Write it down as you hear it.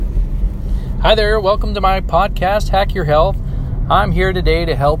Hi there, welcome to my podcast, Hack Your Health. I'm here today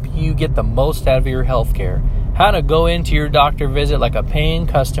to help you get the most out of your healthcare. How to go into your doctor visit like a paying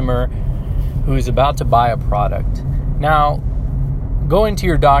customer who is about to buy a product. Now, going to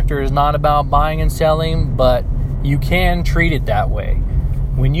your doctor is not about buying and selling, but you can treat it that way.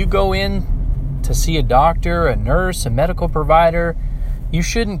 When you go in to see a doctor, a nurse, a medical provider, you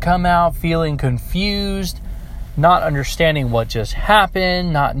shouldn't come out feeling confused, not understanding what just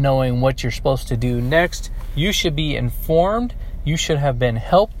happened, not knowing what you're supposed to do next. You should be informed, you should have been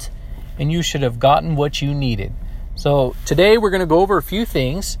helped, and you should have gotten what you needed. So today we're going to go over a few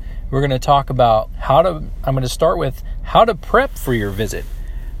things. We're going to talk about I'm going to start with how to prep for your visit,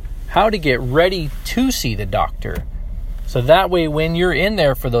 how to get ready to see the doctor. So that way when you're in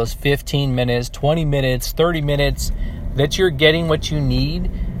there for those 15 minutes, 20 minutes, 30 minutes, that you're getting what you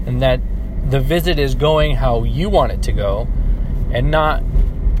need and that the visit is going how you want it to go and not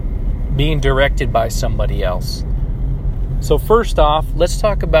being directed by somebody else. So first off, let's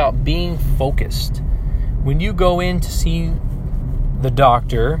talk about being focused. When you go in to see the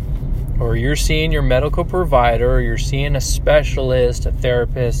doctor, or you're seeing your medical provider, or you're seeing a specialist, a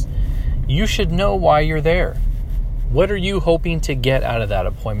therapist, you should know why you're there. What are you hoping to get out of that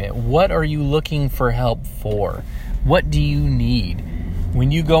appointment? What are you looking for help for? What do you need? When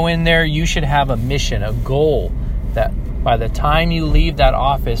you go in there, you should have a mission, a goal, that by the time you leave that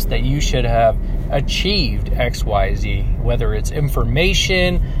office that you should have achieved XYZ, whether it's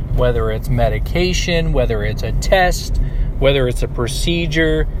information, whether it's medication, whether it's a test, whether it's a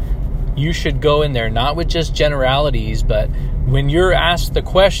procedure. You should go in there not with just generalities, but when you're asked the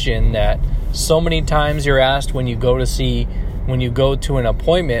question that so many times you're asked when you go to an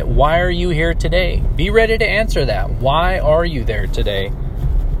appointment, why are you here today? Be ready to answer that. Why are you there today?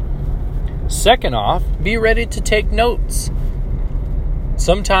 Second off, be ready to take notes.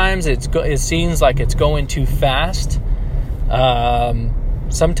 Sometimes it seems like it's going too fast.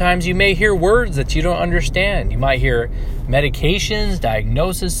 Sometimes you may hear words that you don't understand. You might hear medications,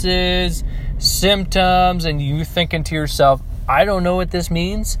 diagnoses, symptoms, and you thinking to yourself, I don't know what this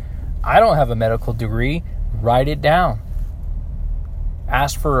means. I don't have a medical degree. Write it down.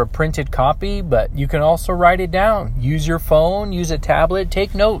 Ask for a printed copy, but you can also write it down. Use your phone, use a tablet,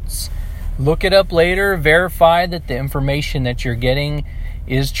 take notes. Look it up later, verify that the information that you're getting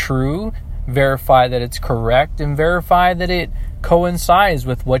is true, verify that it's correct, and verify that it coincides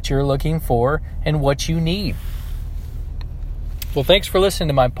with what you're looking for and what you need. Well, thanks for listening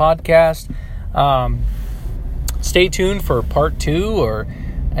to my podcast. Stay tuned for part 2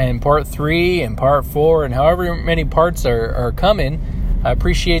 and part 3 and part 4 and however many parts are coming. I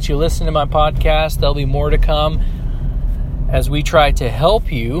appreciate you listening to my podcast. There'll be more to come as we try to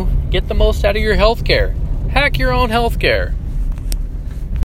help you get the most out of your healthcare. Hack your own healthcare.